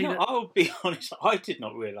seems to me that I'll be honest, I did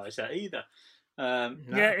not realise that either. No.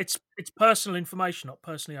 Yeah, it's personal information, not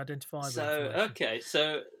personally identifiable. So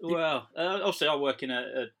obviously I work in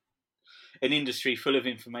an industry full of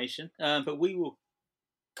information, but we will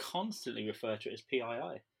constantly refer to it as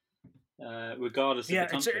PII, regardless of the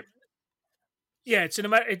country. It's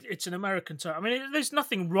an American term. I mean, there's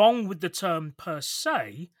nothing wrong with the term per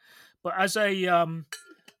se, but as a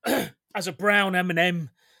as a brown M&M,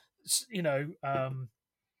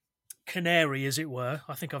 canary, as it were.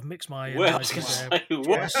 I think I've mixed my. Well, I was going to say,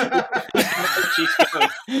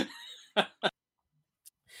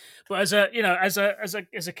 But as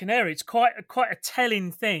a canary, it's quite a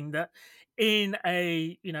telling thing that in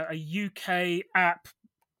a UK app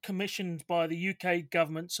commissioned by the UK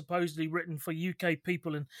government, supposedly written for UK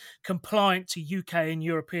people and compliant to UK and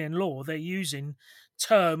European law, they're using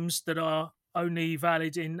terms that are only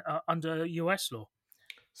valid in under US law.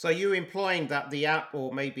 So you're implying that the app,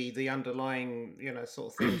 or maybe the underlying,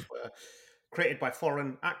 sort of things, were created by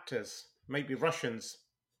foreign actors, maybe Russians?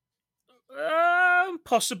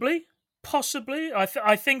 Possibly.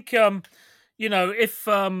 I think if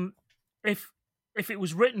it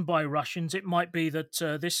was written by Russians, it might be that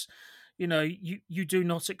this, you do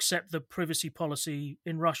not accept the privacy policy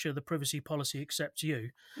in Russia. The privacy policy accepts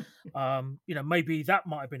you. Maybe that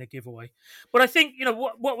might have been a giveaway. But I think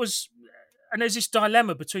what was. And there's this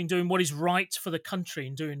dilemma between doing what is right for the country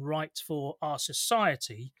and doing right for our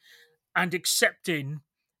society, and accepting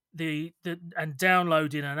and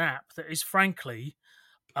downloading an app that is frankly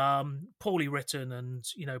poorly written and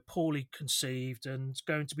poorly conceived and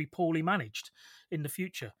going to be poorly managed in the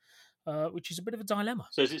future, which is a bit of a dilemma.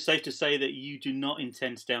 So is it safe to say that you do not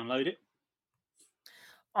intend to download it?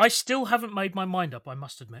 I still haven't made my mind up, I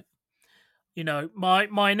must admit.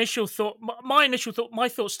 My initial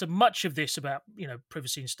thoughts to much of this about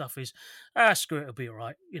privacy and stuff is screw it, it'll be all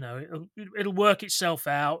right. It'll work itself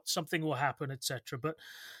out. Something will happen, etc. But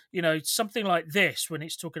something like this, when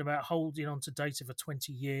it's talking about holding on to data for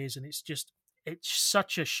 20 years, and it's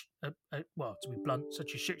such to be blunt,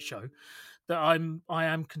 such a shit show that I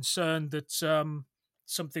am concerned that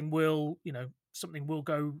something will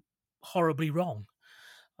go horribly wrong.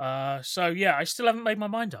 I still haven't made my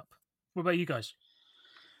mind up. What about you guys?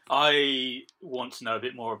 I want to know a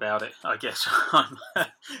bit more about it. I guess I'm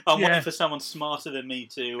waiting for someone smarter than me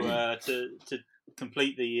to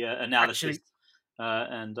complete the analysis.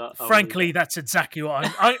 Frankly, that's exactly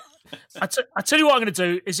what I tell you what I'm going to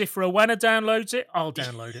do is if Rowena downloads it, I'll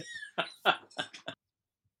download it.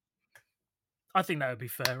 I think that would be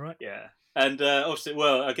fair, right? Yeah, and obviously,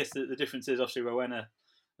 well, I guess the difference is obviously Rowena,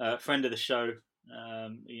 friend of the show.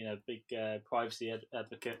 Big privacy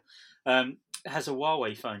advocate, has a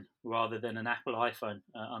Huawei phone rather than an Apple iPhone,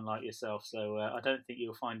 unlike yourself. So I don't think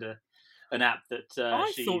you'll find an app that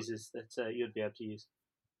she uses that you'd be able to use.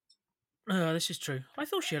 This is true. I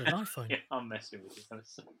thought she had an iPhone. Yeah, I'm messing with you.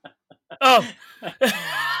 Oh.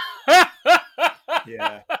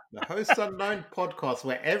 Yeah, the Host Unknown podcast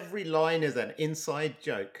where every line is an inside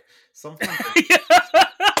joke. Sometimes.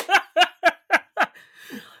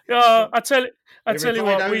 I tell you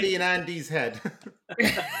what, only in Andy's head.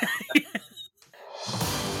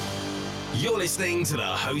 You're listening to the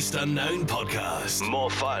Host Unknown podcast.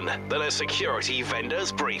 More fun than a security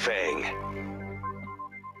vendor's briefing.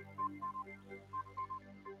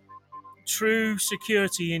 True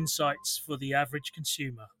security insights for the average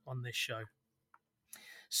consumer on this show.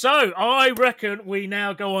 So I reckon we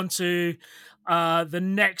now go on to the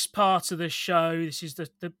next part of the show. This is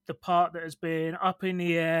the part that has been up in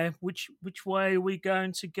the air. Which way are we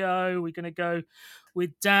going to go? Are we going to go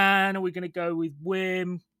with Dan? Are we going to go with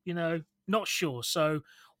Wim? not sure. So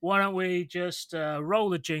why don't we just roll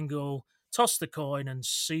the jingle, toss the coin, and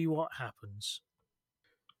see what happens?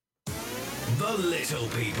 The Little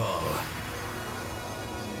People.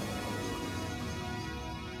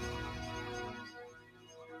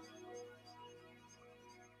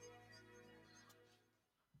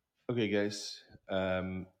 Okay, guys.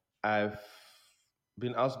 I've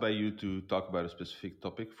been asked by you to talk about a specific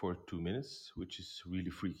topic for 2 minutes, which is really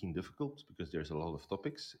freaking difficult because there's a lot of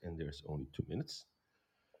topics and there's only 2 minutes.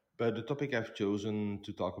 But the topic I've chosen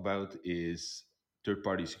to talk about is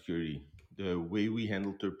third-party security. The way we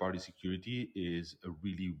handle third-party security is a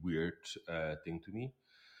really weird thing to me.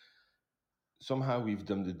 Somehow we've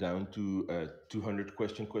dumbed it down to a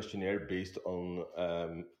 200-question questionnaire based on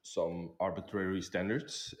some arbitrary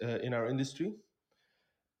standards in our industry.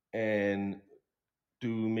 And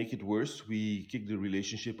to make it worse, we kick the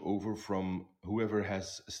relationship over from whoever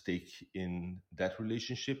has a stake in that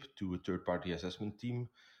relationship to a third-party assessment team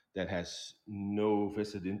that has no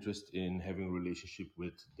vested interest in having a relationship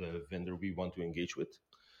with the vendor we want to engage with.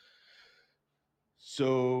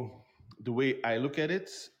 So the way I look at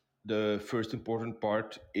it, the first important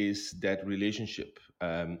part is that relationship.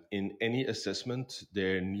 In any assessment,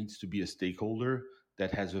 there needs to be a stakeholder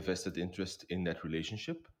that has a vested interest in that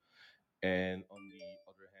relationship. And on the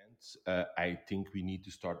other hand, I think we need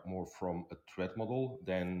to start more from a threat model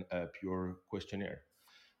than a pure questionnaire.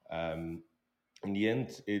 In the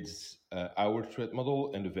end, it's our threat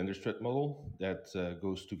model and the vendor's threat model that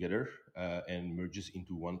goes together and merges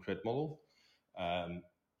into one threat model.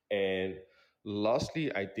 And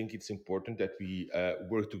lastly, I think it's important that we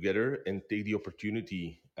work together and take the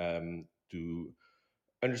opportunity to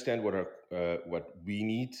understand what we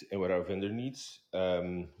need and what our vendor needs,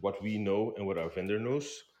 what we know and what our vendor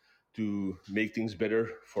knows, to make things better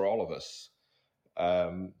for all of us.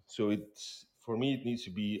 So for me, it needs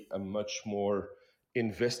to be a much more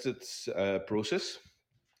invested process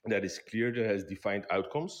that is clear, that has defined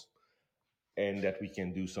outcomes, and that we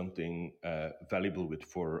can do something valuable with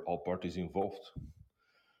for all parties involved.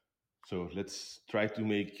 So let's try to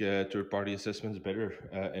make third-party assessments better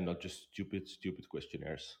and not just stupid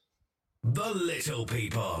questionnaires. The Little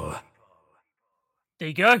People. There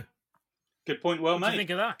you go. Good point, well made. What do you think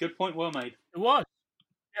of that? Good point, well made. It was.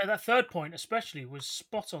 Yeah, that third point especially was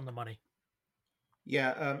spot on the money.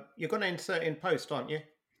 Yeah, you're going to insert in post, aren't you?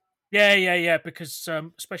 Yeah, because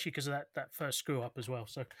especially because of that first screw up as well.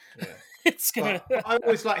 So yeah. It's gonna. I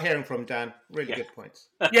always like hearing from Dan. Really good points.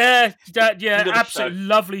 Yeah, absolutely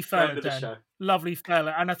lovely fella, Dan. Lovely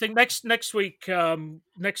fella, and I think next week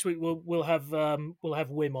we'll have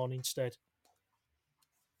Wim on instead.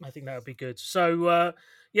 I think that would be good. So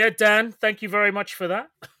Dan, thank you very much for that.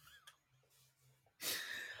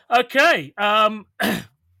 Okay.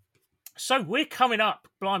 So we're coming up.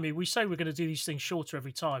 Blimey, we say we're going to do these things shorter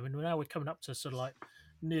every time, and now we're coming up to sort of like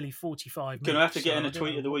nearly 45 minutes. Going to have to get in a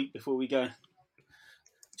tweet of the week before we go.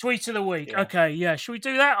 Tweet of the week. Yeah. Okay, yeah. Should we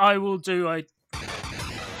do that? I will do a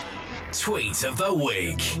tweet of the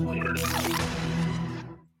week.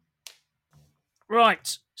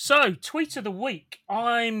 Right. So, tweet of the week.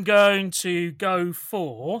 I'm going to go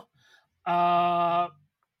for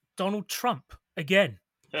Donald Trump again.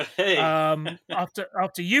 Hey. After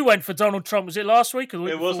you went for Donald Trump, was it last week or the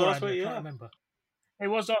week before? It was last week, I can't remember. It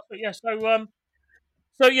was last week, yeah. So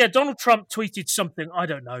Donald Trump tweeted something, I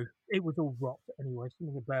don't know. It was all rot anyway,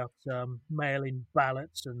 something about mail-in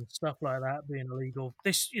ballots and stuff like that being illegal.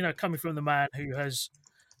 This, coming from the man who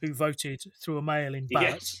voted through a mail-in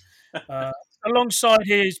ballot. Yes. Alongside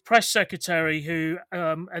his press secretary, who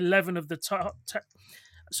 10 of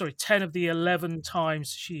the 11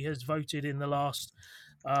 times she has voted in the last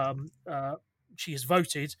have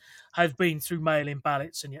been through mail-in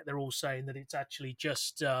ballots, and yet they're all saying that it's actually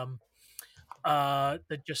just they're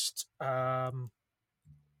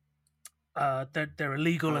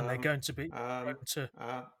illegal and they're going to be yeah.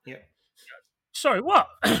 Sorry, what?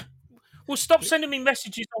 Well, stop sending me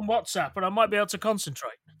messages on WhatsApp, and I might be able to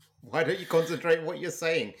concentrate. Why don't you concentrate on what you're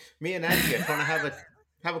saying? Me and Andy are trying to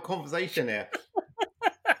have a conversation here.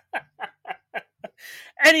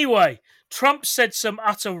 Anyway, Trump said some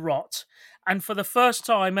utter rot, and for the first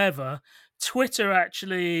time ever, Twitter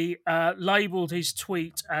actually labelled his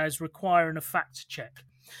tweet as requiring a fact check.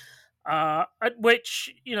 At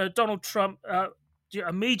which, Donald Trump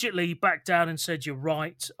immediately backed down and said, "You're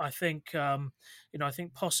right. I think, I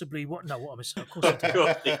think possibly what? No, what am I saying? Of course I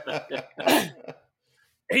did."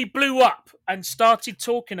 He blew up and started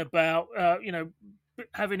talking about,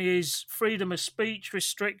 having his freedom of speech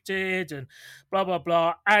restricted and blah blah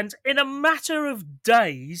blah, and in a matter of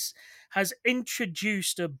days has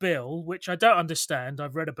introduced a bill which I don't understand.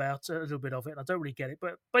 I've read about a little bit of it and I don't really get it,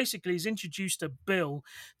 but basically he's introduced a bill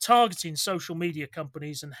targeting social media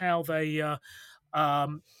companies and how they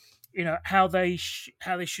how they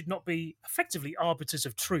should not be effectively arbiters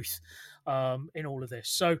of truth in all of this.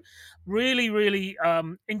 So really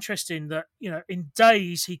interesting that in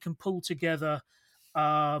days he can pull together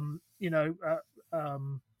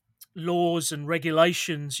laws and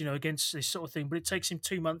regulations against this sort of thing, but it takes him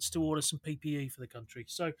 2 months to order some PPE for the country.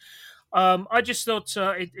 So I just thought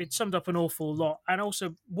it summed up an awful lot, and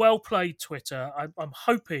also well played Twitter. I'm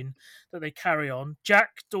hoping that they carry on.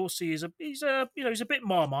 Jack Dorsey he's a bit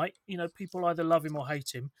Marmite. People either love him or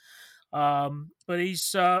hate him. But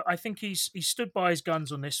I think he's stood by his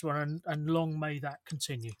guns on this one, and long may that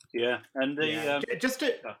continue. Yeah, and just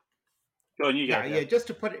to. Go on, you go. Yeah. Just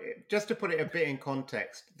to put it a bit in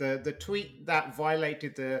context, the tweet that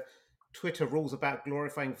violated the Twitter rules about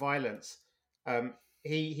glorifying violence.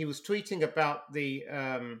 He was tweeting about the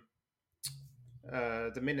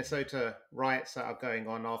Minnesota riots that are going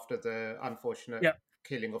on after the unfortunate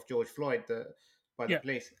killing of George Floyd by the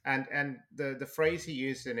police, and the phrase he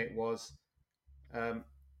used in it was,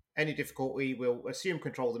 "Any difficulty, we'll assume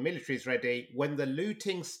control. The military is ready. When the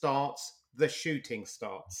looting starts, the shooting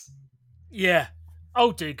starts." Yeah.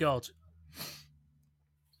 Oh dear God.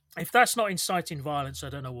 If that's not inciting violence, I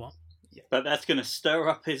don't know what. Yeah. But that's going to stir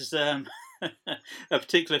up his a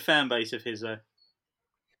particular fan base of his.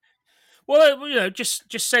 Well, just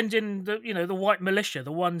send in the white militia,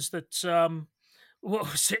 the ones that what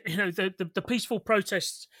was it? The peaceful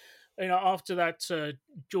protests, after that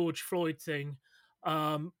George Floyd thing,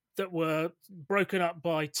 that were broken up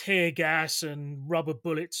by tear gas and rubber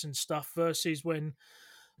bullets and stuff, versus when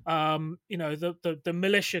the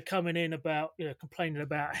militia coming in about complaining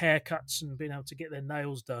about haircuts and being able to get their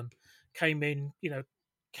nails done, came in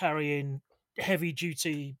carrying heavy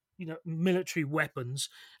duty military weapons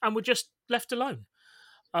and were just left alone,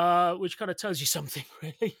 which kind of tells you something,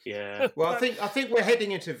 really. Yeah. Well, I think we're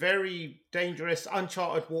heading into very dangerous,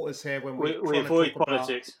 uncharted waters here when we avoid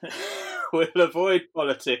politics. We'll avoid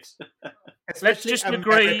politics. Let's just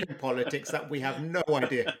agree American politics that we have no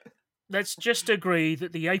idea. Let's just agree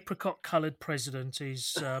that the apricot-coloured president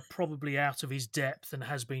is probably out of his depth and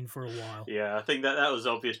has been for a while. Yeah, I think that was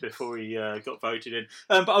obvious before he got voted in.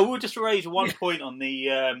 But I will just raise one point on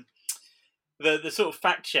the sort of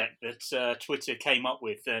fact check that Twitter came up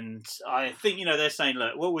with, and I think they're saying,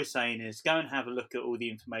 look, what we're saying is go and have a look at all the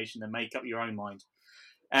information and make up your own mind.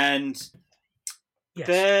 And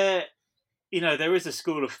there is a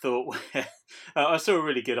school of thought where I saw a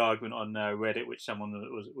really good argument on Reddit, which someone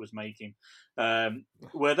was making,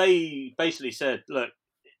 where they basically said, look,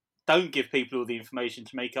 don't give people all the information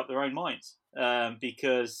to make up their own minds,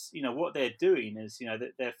 because what they're doing is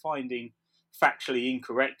they're finding factually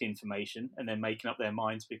incorrect information and then making up their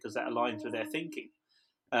minds because that aligns with their thinking.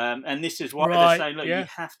 And this is why they're saying, look, you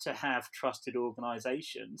have to have trusted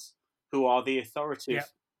organisations who are the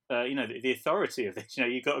authoritative. The authority of this.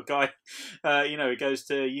 You've got a guy, who goes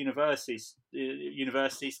to university,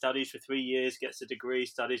 studies for 3 years, gets a degree,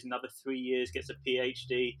 studies another 3 years, gets a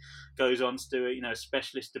PhD, goes on to do a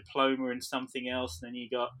specialist diploma in something else. Then you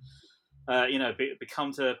got,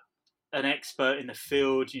 becomes an expert in the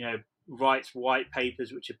field. Writes white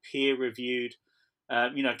papers which are peer reviewed.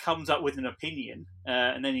 Comes up with an opinion,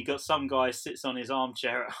 and then you got some guy sits on his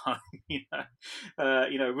armchair at home,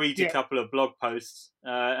 reads a couple of blog posts,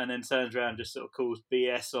 and then turns around and just sort of calls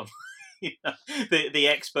BS on the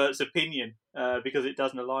expert's opinion because it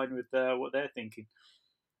doesn't align with what they're thinking.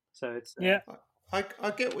 So it's I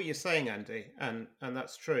get what you're saying, Andy, and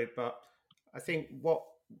that's true. But I think what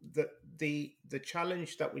the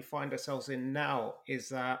challenge that we find ourselves in now is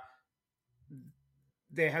that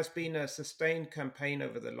there has been a sustained campaign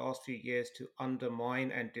over the last few years to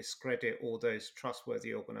undermine and discredit all those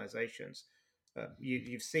trustworthy organizations.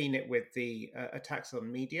 You've seen it with the attacks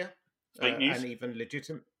on media and even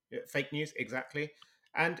legitimate fake news, exactly.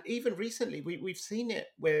 And even recently, we've seen it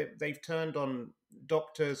where they've turned on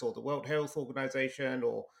doctors or the World Health Organization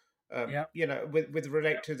or, with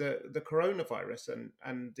relate to the coronavirus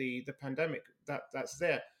and the pandemic that's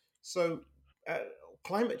there. So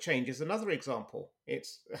climate change is another example.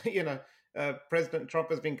 It's, President Trump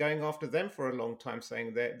has been going after them for a long time,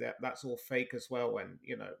 saying that that's all fake as well. And,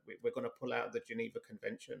 we're going to pull out the Geneva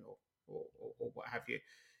Convention or what have you.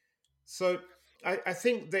 So I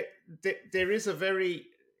think that there is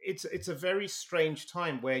it's a very strange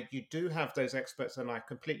time where you do have those experts, and I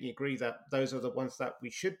completely agree that those are the ones that we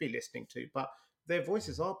should be listening to. But their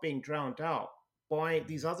voices are being drowned out by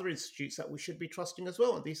these other institutes that we should be trusting as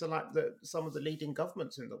well. And these are like some of the leading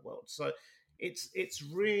governments in the world. So it's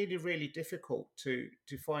really, really difficult to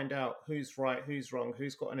find out who's right, who's wrong,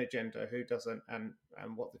 who's got an agenda, who doesn't, and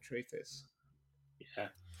what the truth is. Yeah.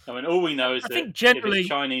 I mean, all we know is that generally, if it's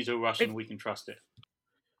Chinese or Russian, we can trust it.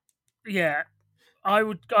 Yeah. I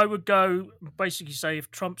would go basically say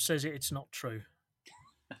if Trump says it, it's not true.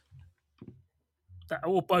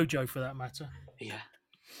 Or Bojo for that matter. Yeah.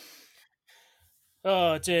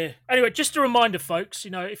 Oh dear. Anyway, just a reminder, folks.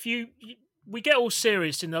 If we get all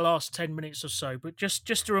serious in the last 10 minutes or so, but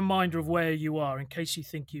just a reminder of where you are in case you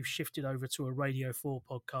think you've shifted over to a Radio 4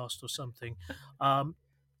 podcast or something.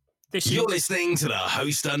 You're listening to the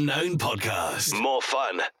Host Unknown podcast. More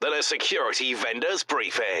fun than a security vendor's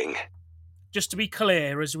briefing. Just to be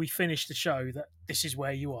clear, as we finish the show, that this is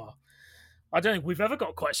where you are. I don't think we've ever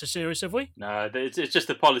got quite so serious, have we? No, it's just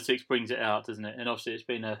the politics brings it out, doesn't it? And obviously, it's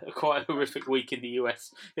been a quite horrific week in the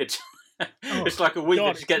US. It's like a week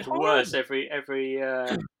that just gets worse every week.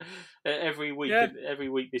 Yeah. Every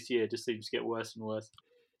week this year just seems to get worse and worse.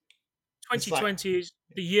 2020 is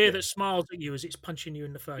the year that smiles at you as it's punching you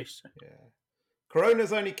in the face. Yeah.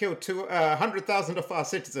 Corona's only killed 100,000 of our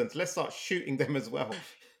citizens. Let's start shooting them as well.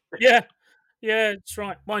 Yeah. Yeah, that's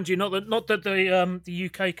right. Mind you, not that the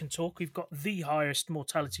UK can talk. We've got the highest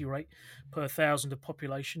mortality rate per 1,000 of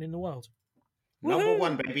population in the world. Number Woo-hoo!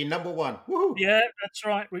 One, baby, number one. Woo-hoo! Yeah, that's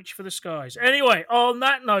right. Reach for the skies. Anyway, on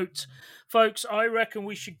that note, folks, I reckon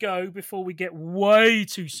we should go before we get way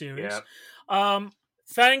too serious. Yeah.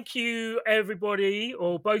 Thank you, everybody,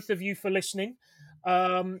 or both of you, for listening.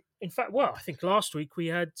 In fact, I think last week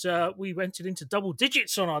we entered into double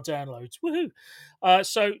digits on our downloads. Woohoo!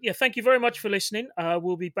 So thank you very much for listening.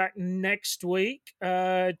 We'll be back next week.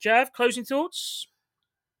 Jav, closing thoughts?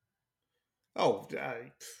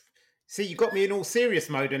 See, you got me in all serious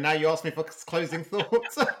mode, and now you ask me for closing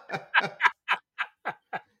thoughts.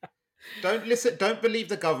 Don't believe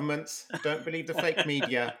the governments. Don't believe the fake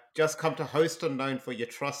media. Just come to Host Unknown for your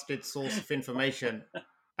trusted source of information.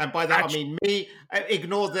 And by that, I mean me.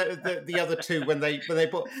 Ignore the other two when they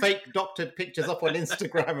put fake doctored pictures up on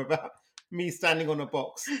Instagram about me standing on a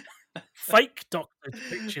box. Fake doctored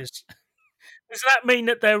pictures? Does that mean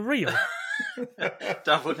that they're real?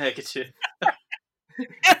 Double negative.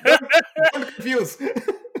 I'm confused.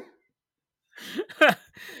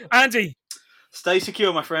 Andy, stay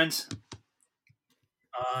secure, my friends.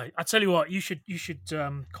 I tell you what, you should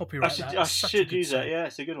copyright that. I should use that. Yeah,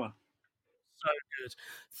 it's a good one. So good.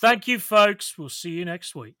 Thank you, folks. We'll see you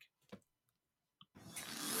next week.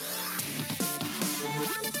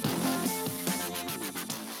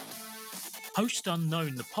 Host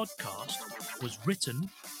Unknown, the podcast, was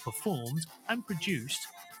written, performed, and produced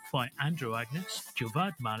by Andrew Agnes,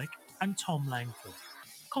 Javad Malik, and Tom Langford.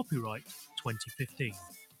 Copyright 2015,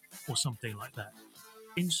 or something like that.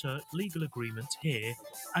 Insert legal agreements here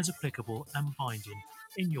as applicable and binding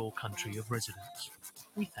in your country of residence.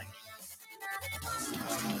 We thank you.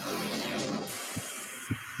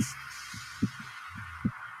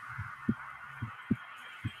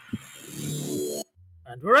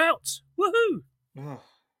 And we're out. Woohoo! Oh.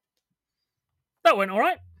 That went all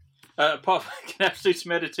right. Apart from, can I have to do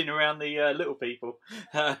some editing around the little people?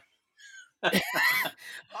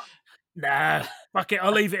 Nah, fuck it.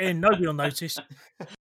 I'll leave it in. Nobody will notice.